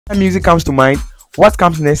When music comes to mind, what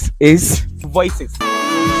comes next is voices.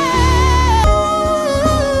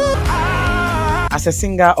 As a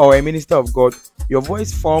singer or a minister of God, your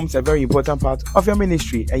voice forms a very important part of your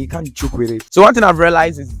ministry and you can't joke with it. So one thing I've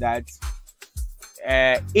realized is that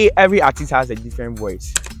every artist has a different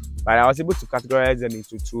voice, but I was able to categorize them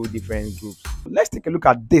into two different groups. Let's take a look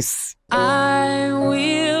at this. I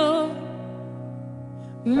will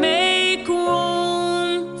make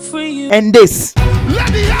room for you. And this.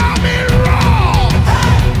 Let the army roar!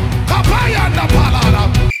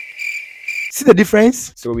 See the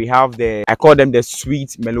difference? So we have I call them the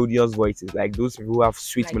sweet melodious voices, like those people who have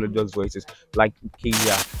sweet melodious voices, like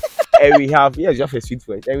Kezia. And we have, yeah, just a sweet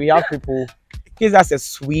voice. And we have people, Kezia has a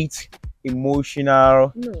sweet,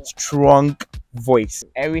 emotional, strong voice.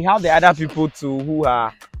 And we have the other people too who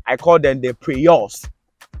are, I call them the prayers.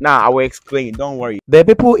 Now I will explain, don't worry. The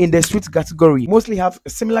people in the sweet category mostly have a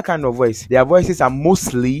similar kind of voice. Their voices are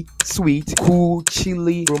mostly sweet, cool,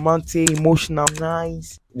 chilly, romantic, emotional,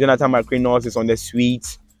 nice. Jonathan McReynolds is on the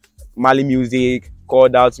sweet, Mali music,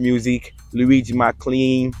 called out music, Luigi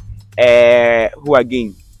McLean, who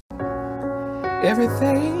again?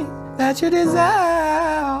 Everything that you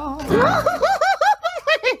desire.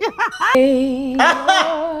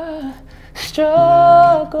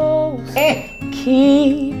 Struggles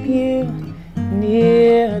keep you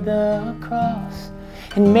near the cross,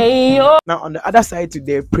 and may your... Now on the other side, to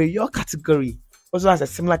the prayer category also has a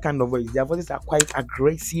similar kind of voice. Their voices are quite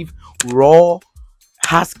aggressive, raw,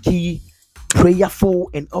 husky, prayerful,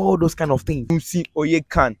 and all those kind of things. You see Oye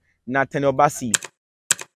Khan, Nathan Obasi.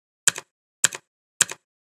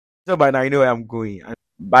 So by now you know where I'm going.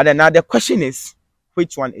 But then now the question is,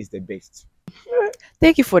 which one is the best?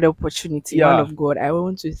 Thank you for the opportunity, man of God. I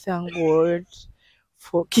want to thank God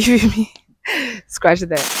for giving me scratch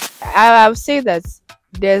that. I would say that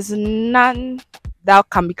there's none that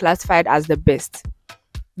can be classified as the best,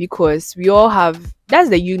 because we all have, that's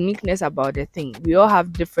the uniqueness about the thing. We all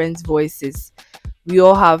have different voices.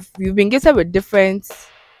 We've been gifted with different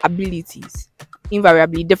abilities,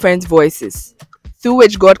 invariably different voices, through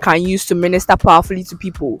which God can use to minister powerfully to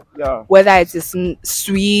people. Yeah. Whether it is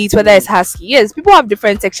sweet, whether it's husky. Yes, people have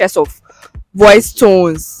different textures of voice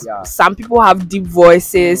tones. Yeah. Some people have deep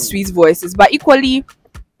voices, sweet voices, but equally,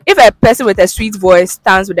 if a person with a sweet voice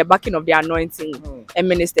stands with the backing of the anointing and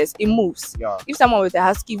ministers, it moves. Yeah. If someone with a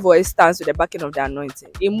husky voice stands with the backing of the anointing,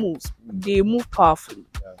 it moves. They move powerfully.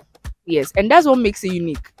 Yeah. Yes, and that's what makes it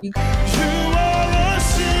unique.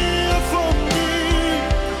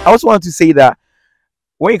 I also want to say that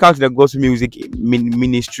when it comes to the gospel music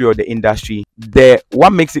ministry or the industry,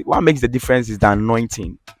 what makes the difference is the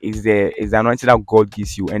anointing. Is the anointing that God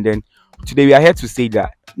gives you. And then today we are here to say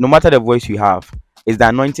that no matter the voice you have, it's the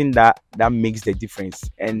anointing that makes the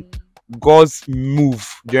difference. And God's move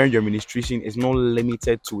during your ministration is not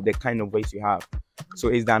limited to the kind of voice you have. So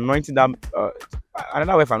it's the anointing that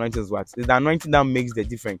another way for anointing is what? It's the anointing that makes the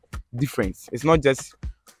difference.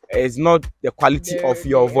 It's not the quality of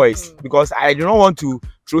your voice, because I do not want to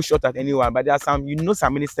throw shot at anyone, but there are some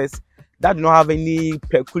ministers that do not have any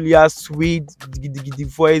peculiar sweet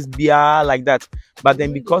voice like that. But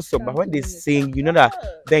then but when they sing, you know that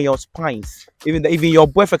then your spines, even your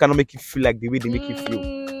boyfriend cannot make you feel like the way they make you feel.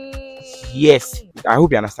 Yes, I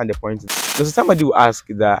hope you understand the point. So somebody will ask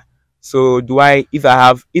that. So if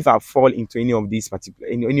I fall into any of these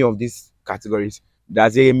categories,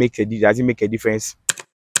 does it make a difference?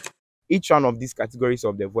 Each one of these categories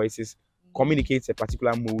of the voices communicates a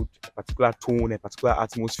particular mood, a particular tone, a particular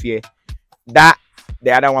atmosphere that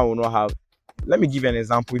the other one will not have. Let me give you an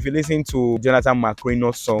example. If you listen to Jonathan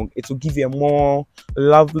McReynolds' song, it will give you a more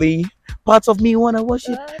lovely parts of me wanna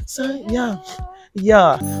worship. So yeah.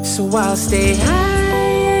 So I'll stay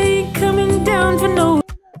high, coming down for no.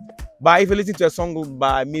 But if you listen to a song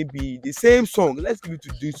by maybe the same song, let's give it to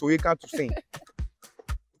do so you can't to sing.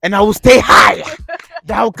 And I will stay high.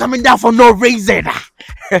 That will coming down for no reason.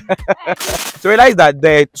 So realize that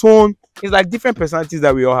the tone is like different personalities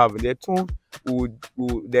that we all have. The tone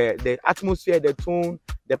the atmosphere, the tone,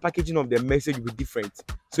 the packaging of the message will be different.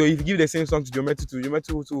 So if you give the same song to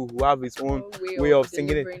Jometu who have his own way of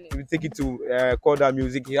singing it. If you take it to call that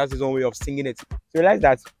music, he has his own way of singing it. So realize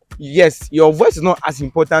that yes, your voice is not as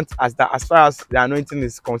important as far as the anointing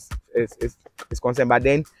is concerned, but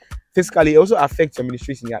then physically it also affects your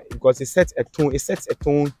ministration, because it sets a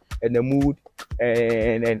tone and a mood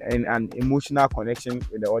and an emotional connection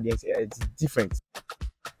with the audience. It's different.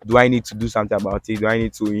 Do I need to do something about it? Do I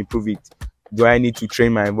need to improve it? Do I need to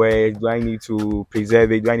train my voice? Do I need to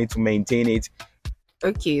preserve it? Do I need to maintain it?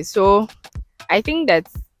 Okay, so I think that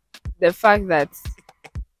the fact that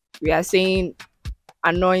we are saying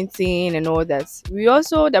anointing and all that. We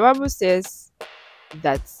also, the Bible says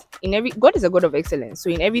that in every, God is a God of excellence. So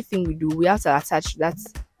in everything we do, we have to attach that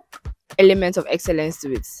element of excellence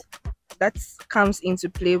to it. That comes into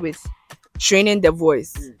play with training the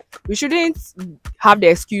voice. We shouldn't have the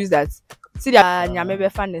excuse that see that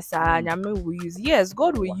nyame will use. Yes,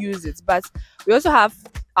 God will use it, but we also have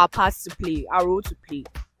our parts to play, our role to play.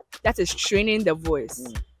 That is training the voice.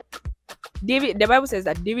 David, the Bible says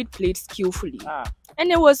that David played skillfully,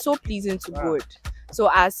 and it was so pleasing to God. So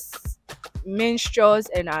as minstrels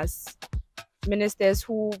and as ministers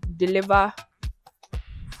who deliver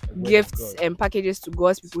gifts and packages to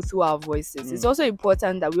God's people through our voices, it's also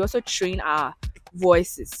important that we also train our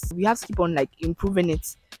voices. We have to keep on like improving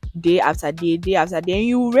it day after day, day after day, and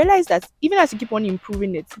you realize that even as you keep on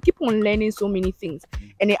improving it, you keep on learning so many things,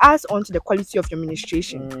 and it adds on to the quality of your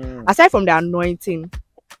ministration. Aside from the anointing,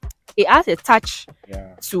 it adds a touch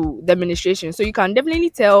to the ministration. So you can definitely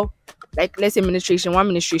tell, like, let's say ministration 1,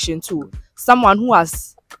 ministration 2, someone who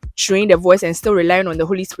has trained the voice and still relying on the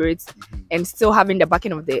Holy Spirit and still having the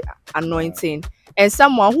backing of the anointing, and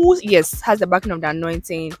someone who, yes, has the backing of the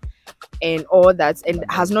anointing and all that and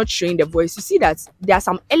has not trained the voice. You see that there are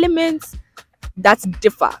some elements that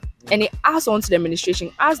differ, and it adds on to the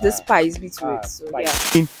administration, adds the spice to it. So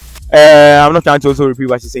yeah. I'm not trying to also repeat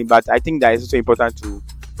what you're saying, but I think that it's also important to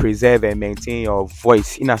preserve and maintain your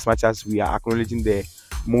voice in as much as we are acknowledging the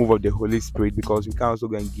move of the Holy Spirit, because we can also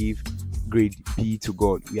go and give grade B to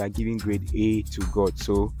God. We are giving grade A to God.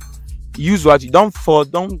 So use what you don't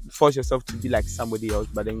force yourself to be like somebody else,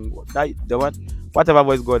 but then whatever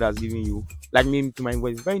voice God has given you, like me to my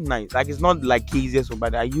voice, is very nice. Like, it's not like easiest,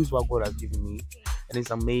 but I use what God has given me, and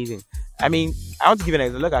it's amazing. I mean, I want to give an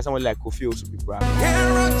example. Look at someone like Kofi also people.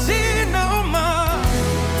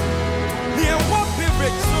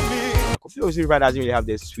 Kofi also doesn't really have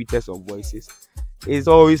the sweetest of voices. It's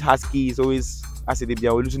always husky. It's always, as they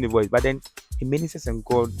are losing the voice, but then he ministers in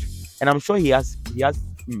God, and I'm sure he has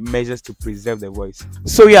measures to preserve the voice.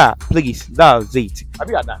 So yeah, please, that was it. Have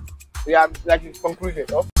you had that? We have like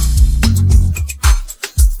concluded.